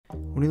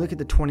When you look at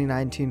the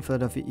 2019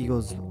 Philadelphia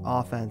Eagles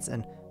offense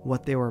and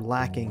what they were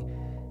lacking,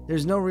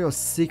 there's no real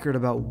secret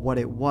about what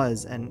it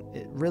was, and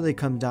it really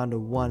comes down to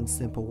one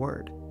simple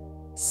word: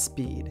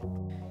 speed.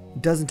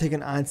 It doesn't take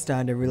an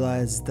Einstein to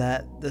realize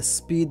that the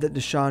speed that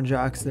Deshaun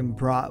Jackson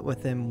brought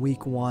with him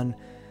week 1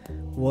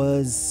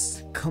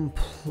 was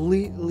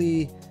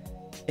completely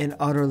and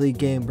utterly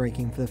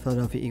game-breaking for the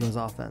Philadelphia Eagles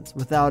offense.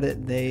 Without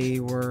it, they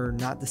were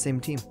not the same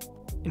team.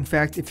 In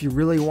fact, if you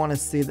really want to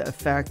see the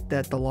effect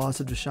that the loss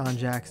of Deshaun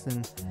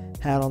Jackson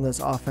had on this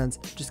offense,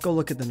 just go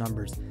look at the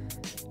numbers.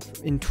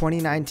 In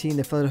 2019,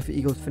 the Philadelphia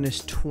Eagles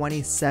finished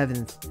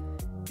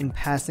 27th in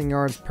passing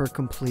yards per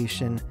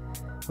completion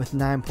with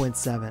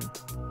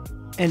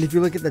 9.7. And if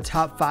you look at the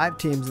top 5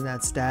 teams in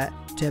that stat,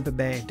 Tampa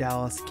Bay,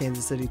 Dallas,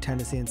 Kansas City,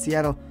 Tennessee, and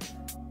Seattle,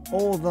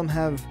 all of them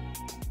have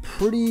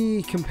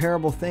pretty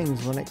comparable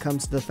things when it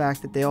comes to the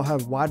fact that they all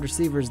have wide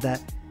receivers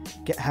that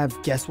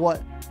have, guess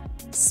what?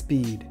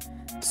 Speed.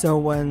 So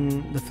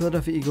when the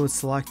Philadelphia Eagles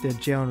selected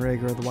Jalen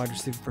Reagor, the wide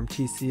receiver from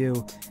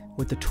TCU,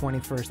 with the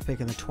 21st pick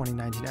in the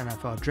 2019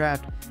 NFL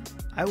Draft,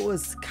 I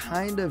was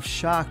kind of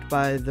shocked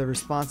by the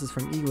responses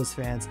from Eagles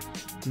fans.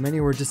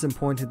 Many were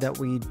disappointed that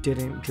we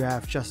didn't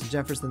draft Justin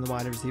Jefferson, the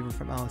wide receiver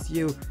from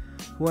LSU,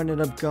 who ended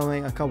up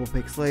going a couple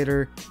picks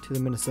later to the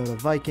Minnesota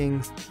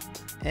Vikings,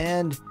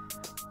 and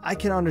I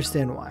can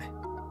understand why.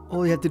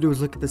 All you have to do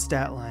is look at the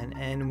stat line,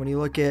 and when you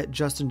look at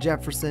Justin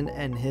Jefferson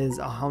and his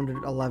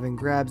 111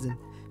 grabs and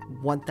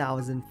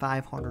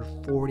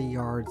 1,540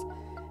 yards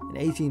and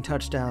 18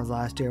 touchdowns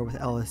last year with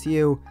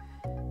LSU,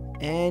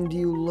 and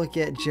you look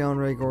at Jalen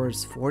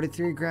Reagor's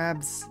 43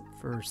 grabs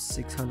for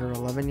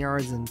 611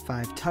 yards and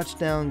 5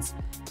 touchdowns,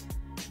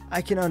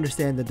 I can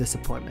understand the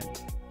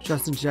disappointment.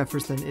 Justin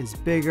Jefferson is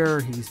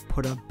bigger, he's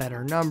put up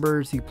better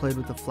numbers, he played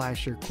with a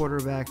flashier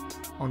quarterback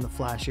on the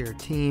flashier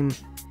team,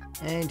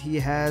 and he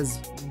has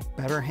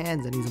better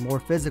hands and he's more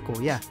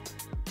physical. Yeah,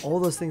 all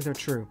those things are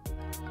true.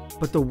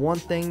 But the one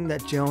thing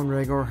that Jalen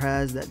Reagor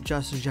has that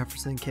Justin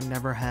Jefferson can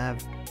never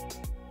have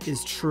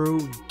is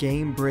true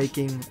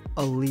game-breaking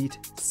elite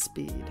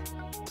speed.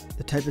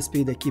 The type of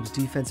speed that keeps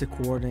defensive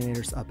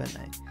coordinators up at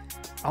night.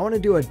 I want to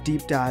do a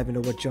deep dive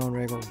into what Jalen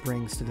Reagor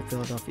brings to the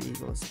Philadelphia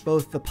Eagles,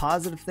 both the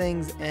positive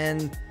things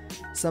and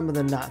some of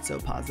the not so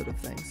positive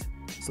things.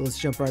 So let's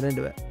jump right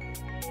into it.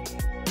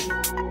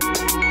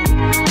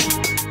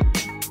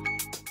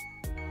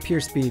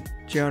 Pure speed,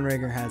 Jalen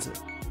Reagor has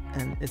it.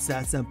 And it's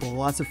that simple.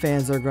 Lots of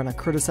fans are going to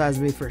criticize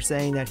me for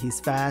saying that he's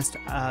fast.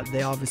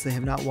 They obviously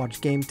have not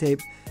watched game tape.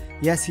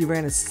 Yes, he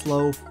ran a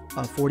slow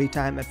 40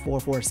 time at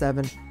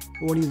 4.47,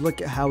 but when you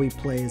look at how he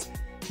plays,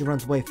 he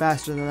runs way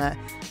faster than that.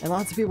 And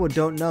lots of people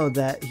don't know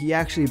that he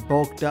actually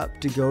bulked up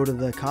to go to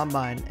the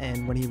combine,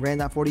 and when he ran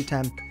that 40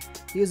 time,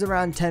 he was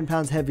around 10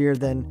 pounds heavier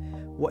than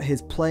what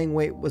his playing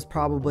weight was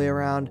probably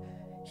around.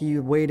 He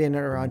weighed in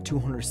at around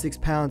 206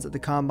 pounds at the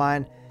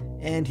combine,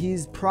 and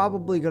he's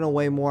probably going to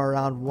weigh more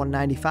around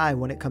 195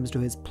 when it comes to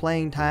his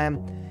playing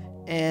time.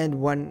 And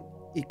when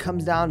it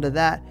comes down to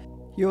that,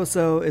 he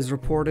also is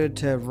reported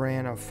to have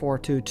ran a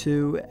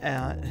 4.22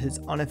 at his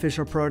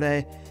unofficial pro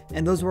day,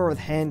 and those were with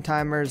hand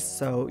timers,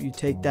 so you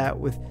take that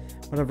with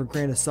whatever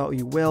grain of salt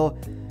you will.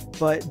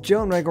 But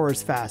Jalen Reagor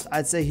is fast.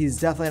 I'd say he's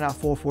definitely not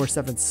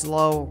 4.47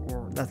 slow,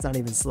 or that's not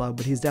even slow,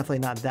 but he's definitely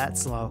not that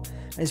slow.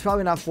 And he's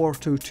probably not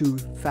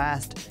 4.22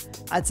 fast.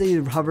 I'd say he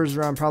hovers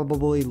around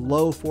probably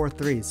low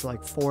 4.3, so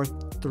like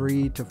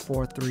 4.3 to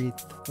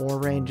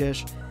 4.34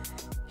 range-ish.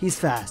 He's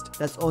fast.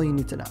 That's all you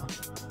need to know.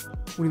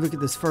 When you look at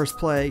this first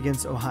play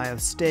against Ohio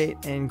State,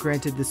 and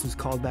granted this was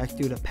called back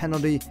due to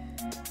penalty,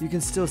 you can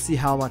still see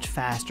how much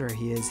faster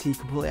he is. He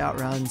completely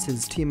outruns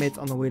his teammates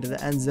on the way to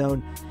the end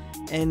zone,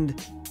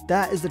 and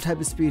that is the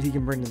type of speed he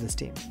can bring to this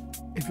team.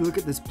 If you look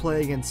at this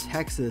play against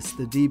Texas,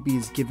 the DB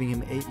is giving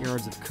him 8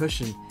 yards of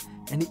cushion,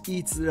 and he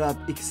eats it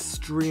up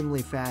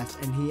extremely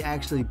fast, and he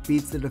actually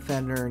beats the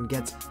defender and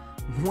gets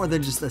more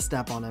than just a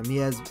step on him. He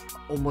has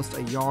almost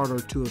a yard or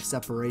 2 of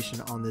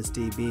separation on this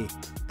DB.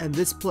 And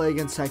this play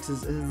against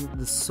Texas isn't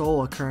the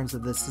sole occurrence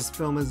of this. This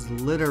film is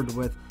littered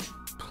with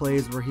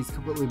plays where he's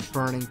completely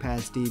burning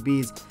past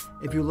DBs.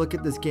 If you look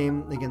at this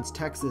game against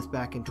Texas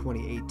back in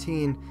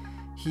 2018,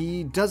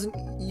 he doesn't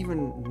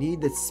even need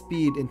the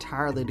speed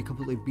entirely to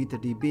completely beat the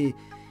DB.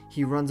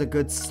 He runs a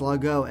good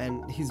sluggo,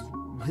 and his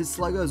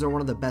sluggos are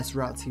one of the best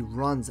routes he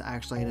runs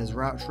actually in his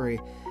route tree.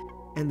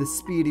 And the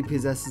speed he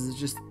possesses is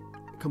just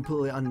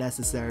completely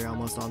unnecessary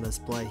almost on this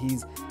play.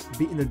 He's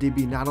beaten the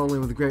DB not only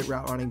with great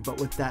route running,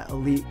 but with that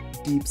elite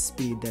deep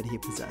speed that he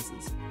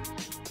possesses.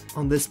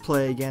 On this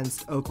play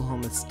against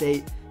Oklahoma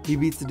State, he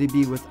beats the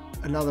DB with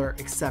another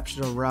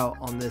exceptional route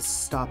on this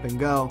stop and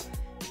go.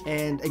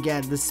 And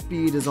again, the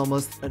speed is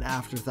almost an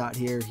afterthought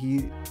here.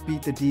 He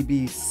beat the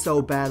DB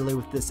so badly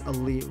with this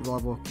elite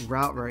level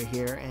route right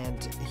here,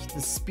 and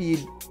the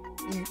speed,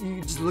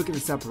 you just look at the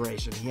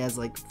separation. He has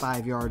like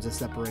 5 yards of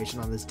separation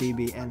on this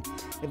DB, and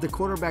if the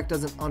quarterback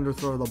doesn't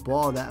underthrow the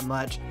ball that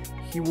much,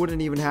 he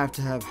wouldn't even have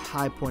to have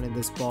high pointed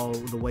this ball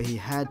the way he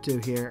had to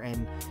here,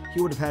 and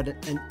he would have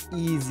had an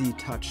easy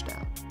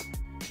touchdown.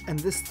 And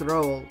this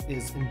throw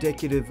is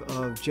indicative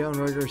of Jalen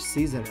Reagor's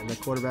season and the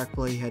quarterback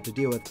play he had to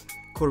deal with.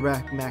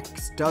 Quarterback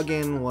Max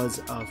Duggan was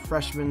a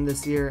freshman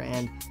this year,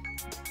 and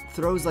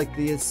throws like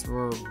this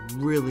were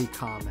really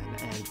common,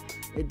 and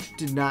it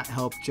did not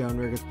help Jalen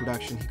Reagor's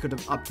production. He could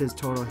have upped his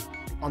total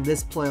on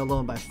this play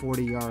alone by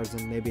 40 yards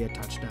and maybe a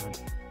touchdown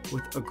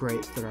with a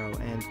great throw,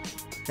 and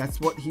that's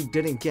what he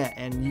didn't get.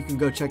 And you can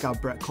go check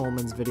out Brett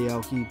Coleman's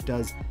video. He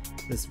does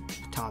this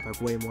topic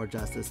way more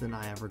justice than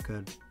I ever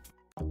could.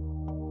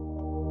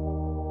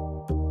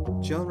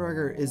 Jalen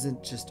Reagor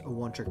isn't just a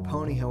one-trick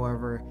pony,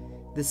 however.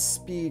 This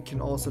speed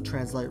can also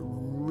translate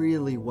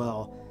really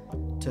well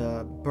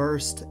to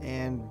burst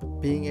and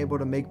being able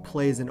to make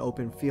plays in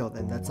open field,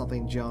 and that's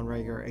something Jalen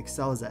Reagor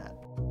excels at.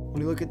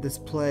 When you look at this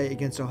play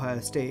against Ohio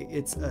State,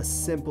 it's a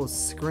simple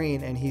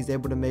screen, and he's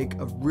able to make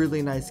a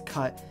really nice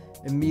cut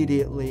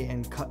immediately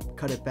and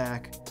cut it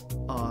back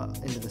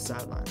into the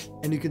sideline.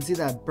 And you can see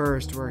that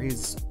burst where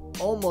he's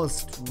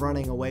almost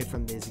running away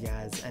from these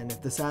guys, and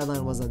if the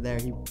sideline wasn't there,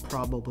 he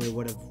probably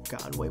would have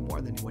gotten way more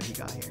than what he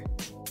got here.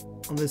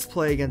 On this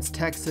play against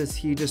Texas,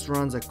 he just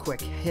runs a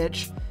quick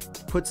hitch,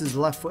 puts his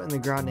left foot in the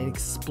ground, and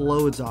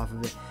explodes off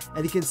of it.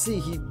 And you can see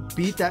he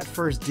beat that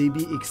first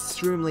DB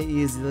extremely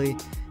easily,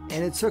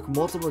 and it took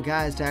multiple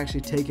guys to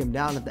actually take him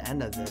down at the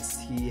end of this.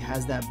 He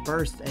has that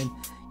burst and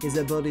his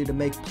ability to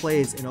make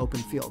plays in open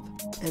field.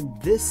 And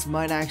this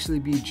might actually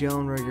be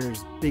Jalen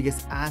Reagor's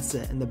biggest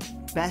asset and the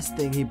best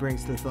thing he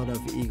brings to the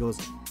Philadelphia Eagles.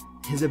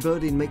 His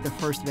ability to make the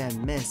first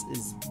man miss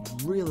is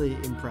really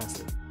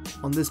impressive.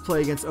 On this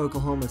play against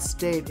Oklahoma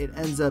State, it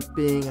ends up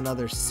being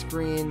another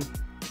screen,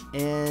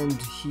 and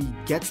he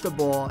gets the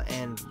ball,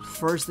 and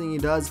first thing he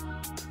does,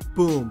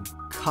 boom,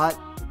 cut,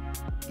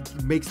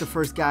 makes the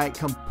first guy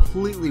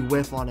completely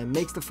whiff on him,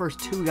 makes the first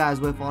two guys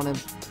whiff on him,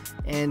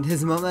 and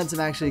his momentum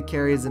actually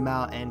carries him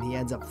out, and he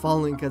ends up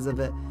falling because of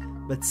it,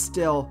 but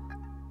still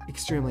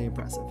extremely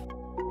impressive.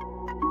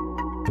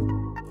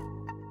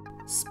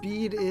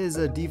 Speed is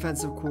a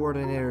defensive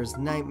coordinator's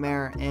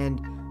nightmare,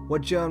 and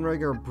what Jalen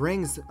Reagor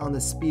brings on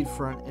the speed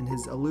front and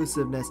his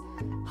elusiveness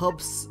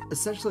helps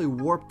essentially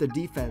warp the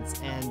defense,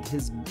 and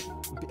his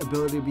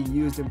ability to be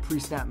used in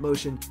pre-snap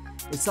motion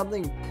is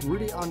something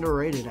pretty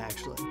underrated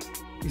actually.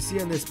 You see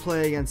on this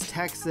play against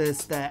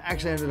Texas that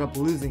actually ended up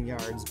losing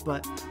yards,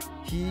 but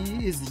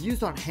he is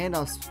used on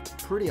handoffs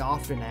pretty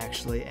often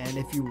actually, and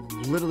if you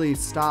literally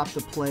stop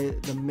the play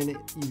the minute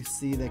you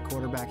see the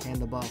quarterback hand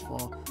the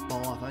ball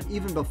off, and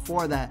even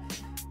before that,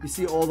 you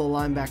see all the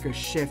linebackers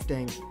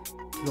shifting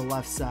to the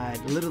left side.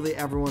 Literally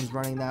everyone's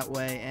running that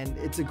way, and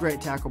it's a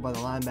great tackle by the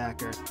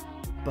linebacker.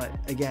 But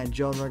again,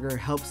 Jalen Reagor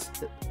helps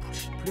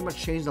pretty much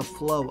change the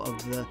flow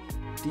of the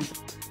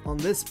defense. On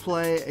this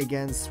play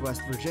against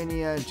West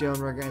Virginia, Jalen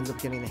Reagor ends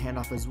up getting the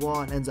handoff as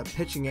well and ends up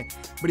pitching it.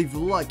 But if you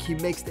look, he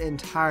makes the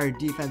entire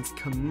defense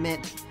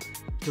commit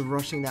to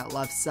rushing that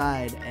left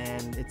side,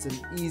 and it's an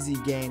easy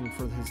gain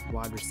for his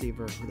wide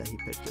receiver that he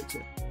pitched it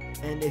to.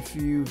 And if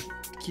you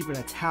keeping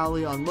a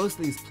tally on most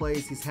of these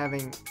plays, he's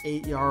having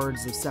 8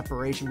 yards of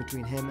separation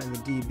between him and the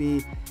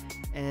DB,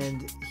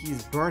 and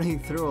he's burning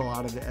through a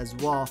lot of it as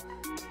well.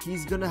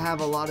 He's going to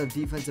have a lot of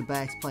defensive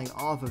backs playing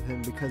off of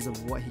him because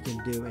of what he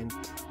can do, and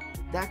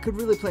that could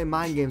really play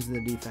mind games in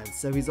the defense.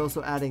 So he's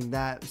also adding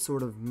that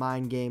sort of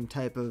mind game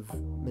type of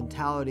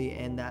mentality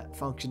and that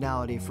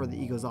functionality for the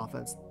Eagles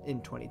offense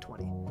in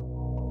 2020.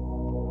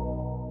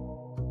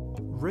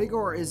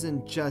 Reagor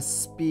isn't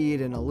just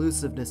speed and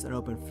elusiveness in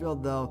open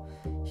field though.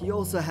 He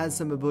also has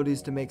some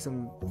abilities to make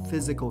some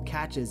physical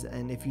catches,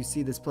 and if you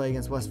see this play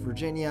against West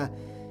Virginia,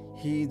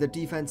 the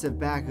defensive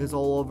back is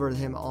all over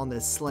him on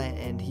this slant,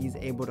 and he's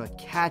able to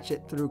catch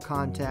it through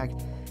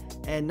contact.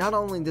 And not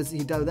only does he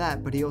do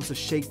that, but he also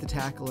shakes the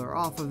tackler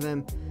off of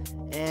him,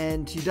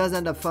 and he does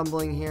end up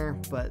fumbling here,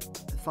 but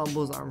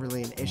fumbles aren't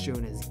really an issue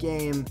in his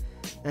game.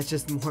 That's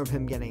just more of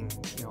him getting,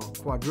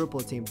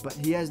 quadruple team, but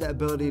he has the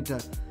ability to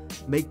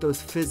make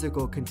those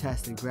physical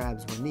contested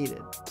grabs when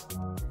needed.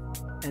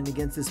 And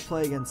against this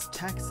play against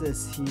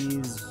Texas,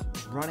 he's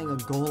running a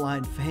goal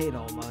line fade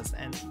almost,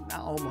 and not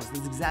almost,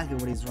 that's exactly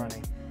what he's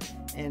running.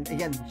 And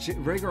again,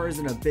 Reagor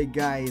isn't a big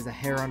guy. He's a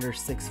hair under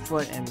 6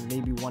 foot and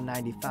maybe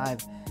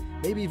 195,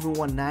 maybe even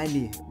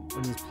 190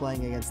 when he's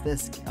playing against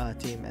this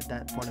team at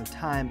that point of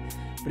time.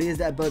 But he has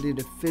that ability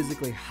to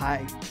physically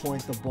high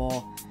point the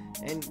ball,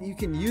 and you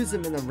can use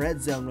him in the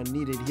red zone when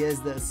needed. He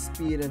has the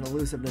speed and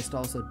elusiveness to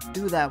also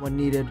do that when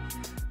needed,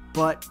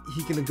 but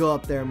he can go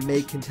up there and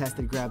make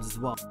contested grabs as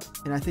well.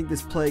 And I think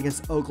this play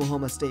against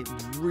Oklahoma State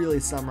really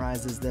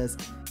summarizes this.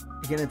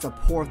 Again, it's a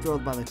poor throw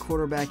by the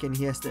quarterback, and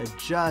he has to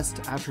adjust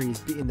after he's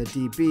beaten the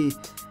DB,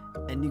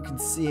 and you can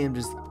see him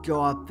just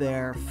go up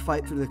there,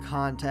 fight through the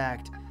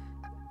contact,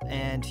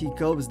 and he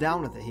goes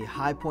down with it. He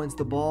high points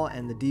the ball,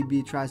 and the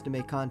DB tries to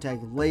make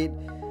contact late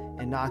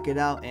and knock it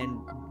out, and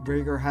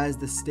Reagor has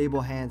the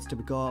stable hands to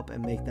go up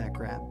and make that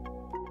grab.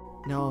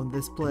 Now on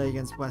this play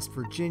against West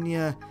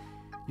Virginia,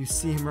 you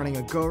see him running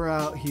a go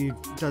route. He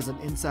does an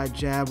inside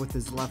jab with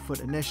his left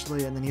foot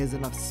initially, and then he has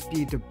enough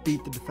speed to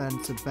beat the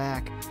defensive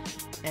back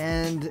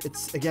And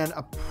it's, again,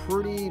 a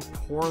pretty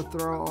poor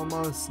throw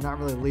almost, not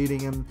really leading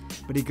him,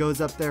 but he goes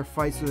up there,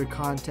 fights through the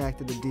contact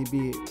that the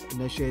DB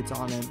initiates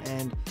on him,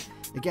 and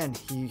again,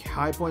 he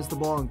high points the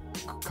ball and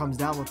comes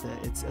down with it.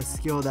 It's a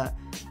skill that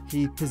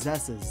he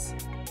possesses.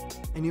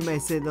 And you may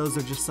say those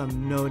are just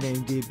some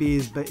no-name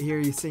DBs, but here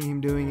you see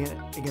him doing it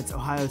against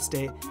Ohio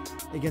State,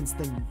 against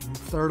the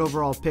 3rd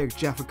overall pick,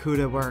 Jeff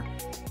Okudah, where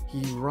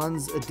he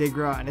runs a dig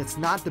route, and it's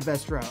not the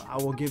best route. I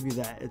will give you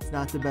that. It's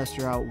not the best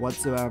route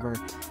whatsoever,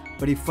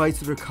 but he fights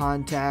through the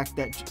contact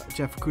that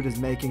Jeff Okudah is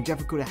making. Jeff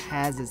Okudah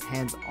has his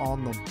hands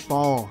on the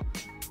ball,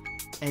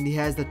 and he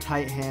has the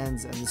tight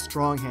hands and the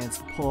strong hands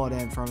to pull it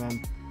in from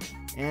him.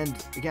 And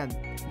again,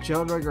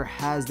 Jalen Reagor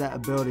has that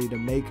ability to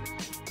make,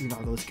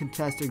 those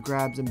contested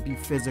grabs and be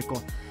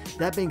physical.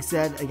 That being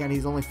said, again,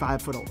 he's only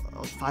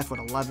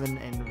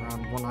 5'11" and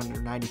around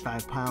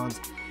 195 pounds.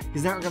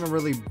 He's not going to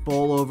really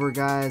bowl over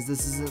guys.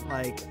 This isn't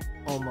like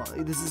a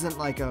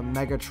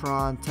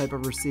Megatron type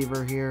of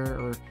receiver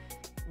here,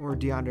 or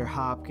DeAndre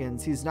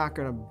Hopkins. He's not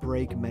going to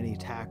break many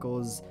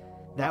tackles.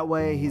 That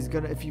way,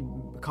 if he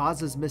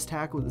causes missed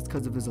tackles, it's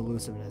because of his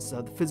elusiveness.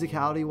 So the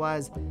physicality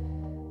wise,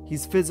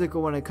 he's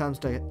physical when it comes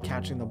to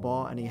catching the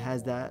ball, and he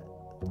has that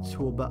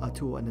a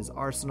tool in his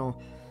arsenal,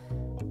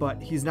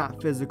 but he's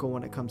not physical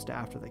when it comes to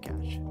after the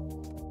catch.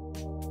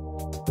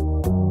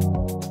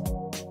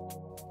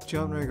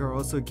 Jalen Reagor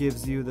also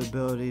gives you the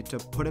ability to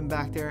put him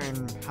back there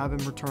and have him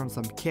return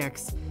some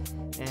kicks,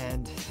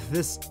 and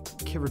this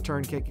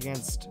return kick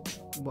against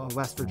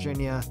West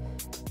Virginia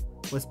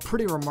was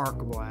pretty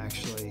remarkable,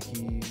 actually.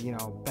 He,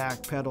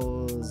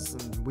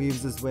 backpedals and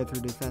weaves his way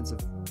through defensive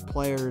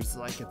players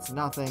like it's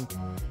nothing,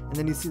 and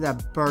then you see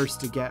that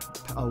burst to get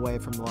away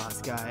from the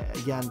last guy.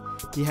 Again,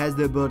 he has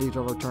the ability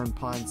to return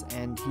punts,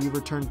 and he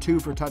returned 2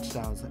 for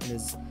touchdowns in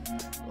his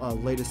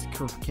latest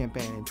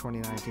campaign in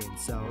 2019.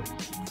 So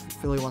if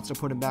Philly wants to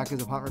put him back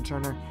as a punt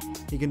returner,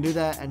 he can do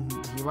that, and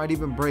he might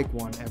even break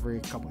one every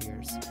couple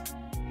years.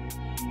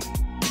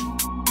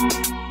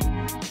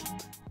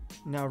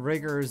 Now,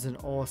 Reagor is an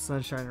all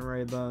sunshine and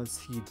rainbows.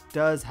 He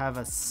does have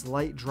a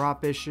slight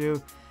drop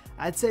issue.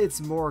 I'd say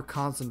it's more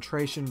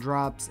concentration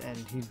drops, and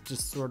he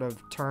just sort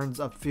of turns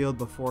upfield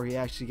before he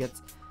actually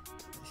gets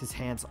his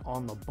hands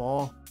on the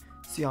ball.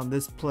 See, on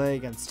this play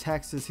against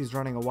Texas, he's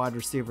running a wide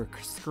receiver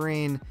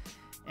screen,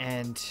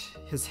 and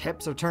his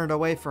hips are turned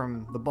away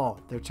from the ball.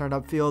 They're turned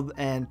upfield,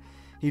 and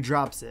he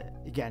drops it.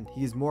 Again,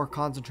 he's more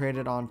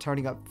concentrated on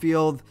turning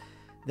upfield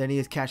than he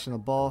is catching the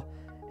ball.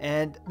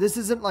 And this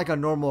isn't like a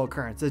normal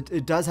occurrence.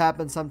 It does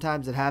happen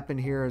sometimes. It happened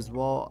here as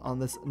well on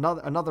this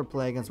another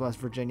play against West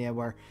Virginia,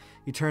 where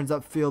he turns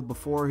upfield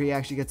before he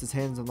actually gets his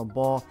hands on the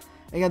ball.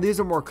 Again,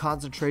 these are more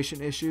concentration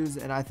issues,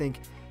 and I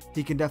think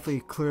he can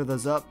definitely clear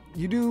those up.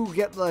 You do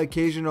get the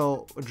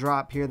occasional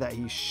drop here that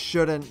he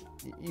shouldn't.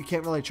 You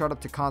can't really chart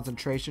up to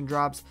concentration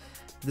drops.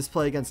 This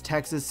play against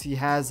Texas, he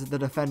has the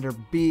defender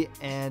beat,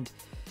 and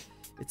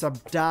it's a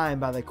dime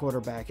by the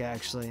quarterback,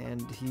 actually,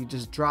 and he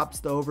just drops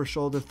the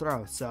over-shoulder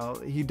throw.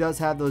 So he does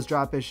have those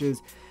drop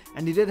issues,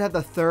 and he did have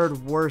the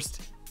 3rd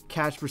worst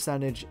catch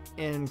percentage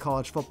in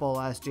college football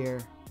last year.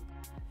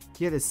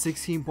 He had a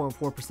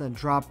 16.4%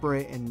 drop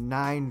rate and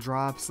 9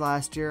 drops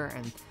last year,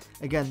 and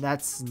again,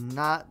 that's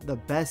not the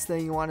best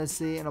thing you want to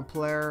see in a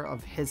player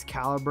of his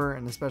caliber,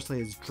 and especially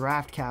his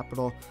draft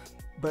capital.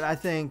 But I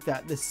think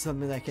that this is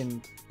something that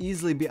can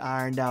easily be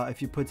ironed out if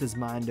he puts his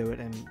mind to it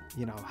and,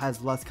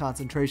 has less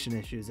concentration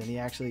issues, and he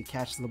actually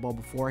catches the ball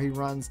before he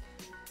runs.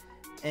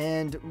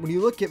 And when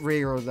you look at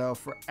Reagor, though,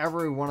 for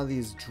every one of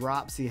these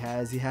drops he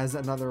has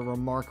another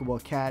remarkable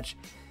catch.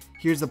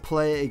 Here's a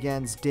play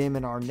against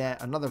Damon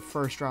Arnett, another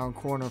first-round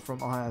corner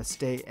from Ohio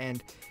State,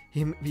 and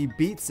he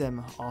beats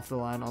him off the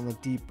line on the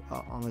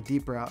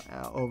deep route,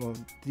 over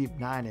deep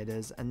 9 it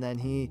is, and then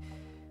he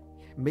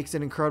makes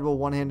an incredible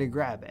one-handed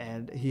grab,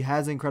 and he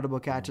has incredible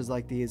catches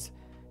like these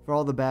for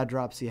all the bad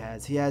drops he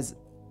has. He has,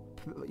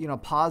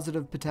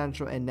 positive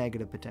potential and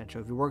negative potential.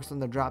 If he works on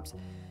the drops,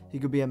 he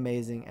could be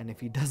amazing, and if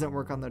he doesn't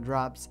work on the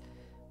drops,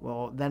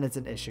 well, then it's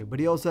an issue. But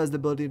he also has the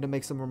ability to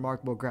make some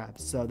remarkable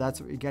grabs, so that's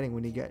what you're getting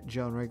when you get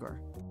Jalen Reagor.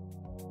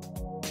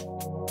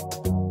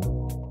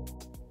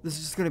 This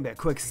is just going to be a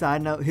quick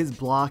side note. His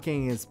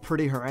blocking is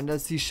pretty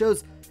horrendous. He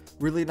shows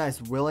really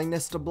nice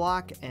willingness to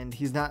block, and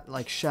he's not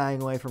like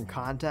shying away from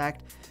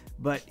contact,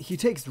 but he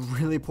takes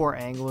really poor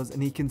angles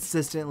and he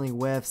consistently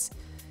whiffs.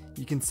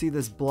 You can see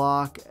this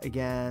block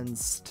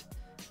against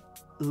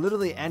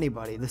literally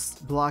anybody. This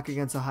block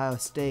against Ohio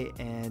State,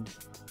 and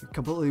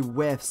completely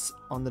whiffs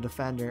on the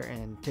defender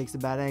and takes a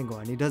bad angle,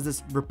 and he does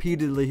this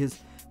repeatedly. His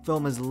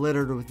film is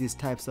littered with these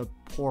types of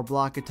poor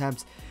block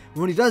attempts.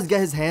 When he does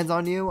get his hands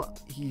on you,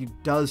 he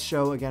does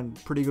show, again,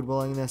 pretty good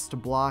willingness to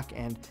block,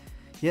 and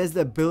he has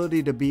the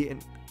ability to be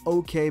an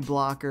okay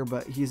blocker,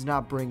 but he's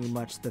not bringing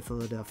much to the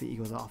Philadelphia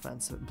Eagles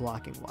offense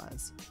blocking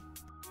wise.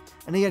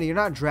 And again, you're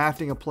not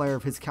drafting a player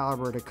of his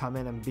caliber to come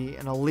in and be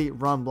an elite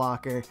run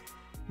blocker.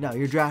 No,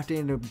 you're drafting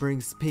him to bring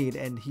speed,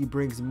 and he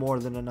brings more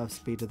than enough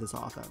speed to this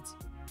offense.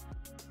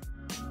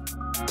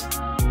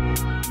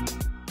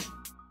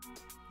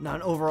 Now,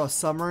 an overall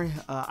summary,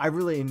 I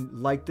really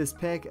like this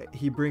pick.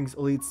 He brings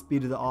elite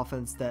speed to the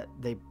offense that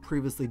they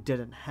previously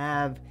didn't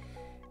have.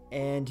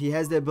 And he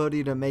has the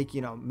ability to make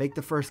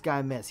the first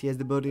guy miss. He has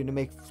the ability to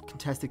make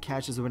contested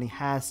catches when he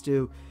has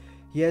to.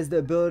 He has the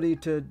ability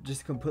to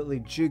just completely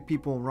juke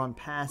people and run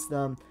past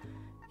them.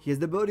 He has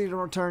the ability to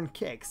return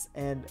kicks.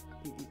 And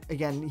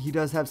again, he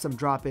does have some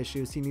drop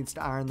issues. He needs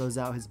to iron those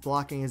out. His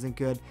blocking isn't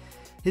good.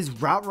 His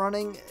route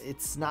running,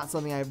 it's not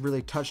something I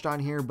really touched on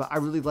here, but I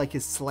really like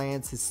his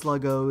slants, his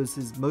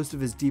sluggos, most of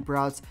his deep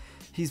routes.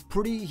 He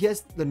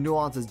has the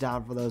nuances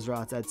down for those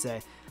routes, I'd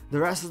say. The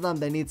rest of them,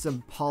 they need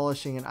some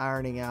polishing and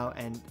ironing out,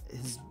 and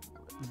his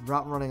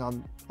route running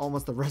on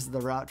almost the rest of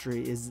the route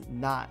tree is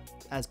not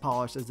as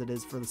polished as it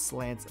is for the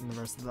slants and the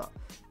rest of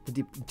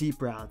the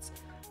deep routes.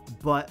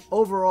 But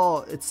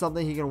overall, it's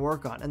something he can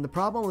work on. And the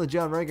problem with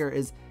Jalen Reagor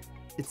is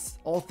it's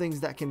all things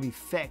that can be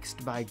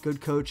fixed by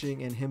good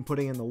coaching and him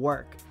putting in the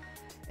work.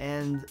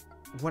 And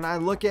when I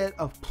look at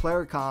a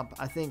player comp,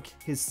 I think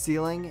his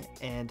ceiling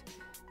and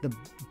the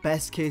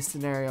best case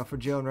scenario for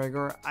Jalen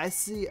Reagor, I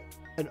see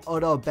an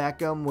Odell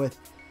Beckham with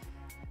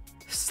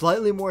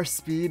slightly more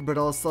speed, but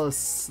also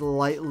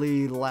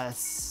slightly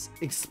less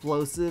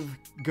explosive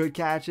good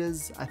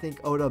catches. I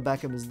think Odell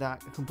Beckham is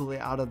not completely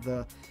out of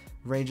the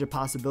range of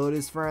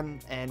possibilities for him.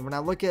 And when I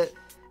look at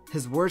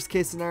his worst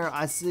case scenario,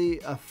 I see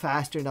a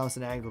faster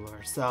Nelson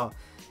Agholor. So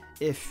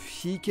if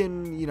he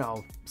can,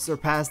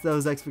 surpass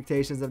those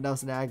expectations of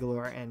Nelson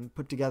Agholor and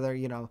put together,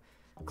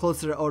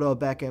 closer to Odell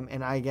Beckham,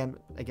 and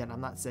again,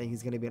 I'm not saying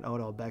he's going to be an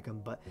Odell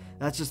Beckham, but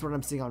that's just what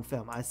I'm seeing on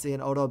film. I see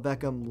an Odell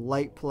Beckham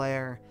light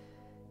player,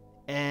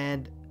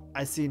 and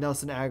I see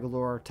Nelson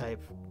Agholor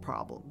type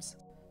problems.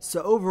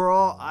 So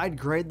overall, I'd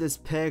grade this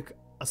pick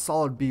a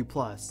solid B+.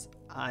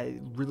 I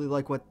really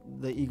like what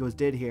the Eagles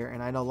did here,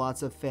 and I know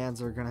lots of fans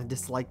are going to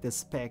dislike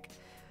this pick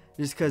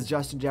just because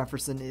Justin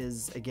Jefferson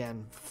is,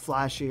 again,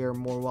 flashier,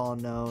 more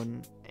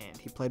well-known, and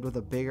he played with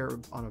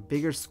on a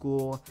bigger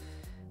school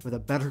with a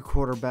better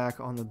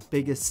quarterback on the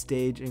biggest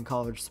stage in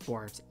college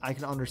sports. I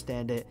can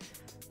understand it,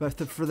 but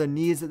for the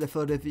needs that the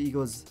Philadelphia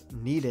Eagles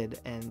needed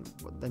and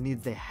the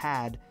needs they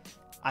had,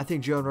 I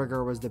think Jalen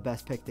Reagor was the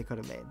best pick they could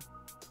have made.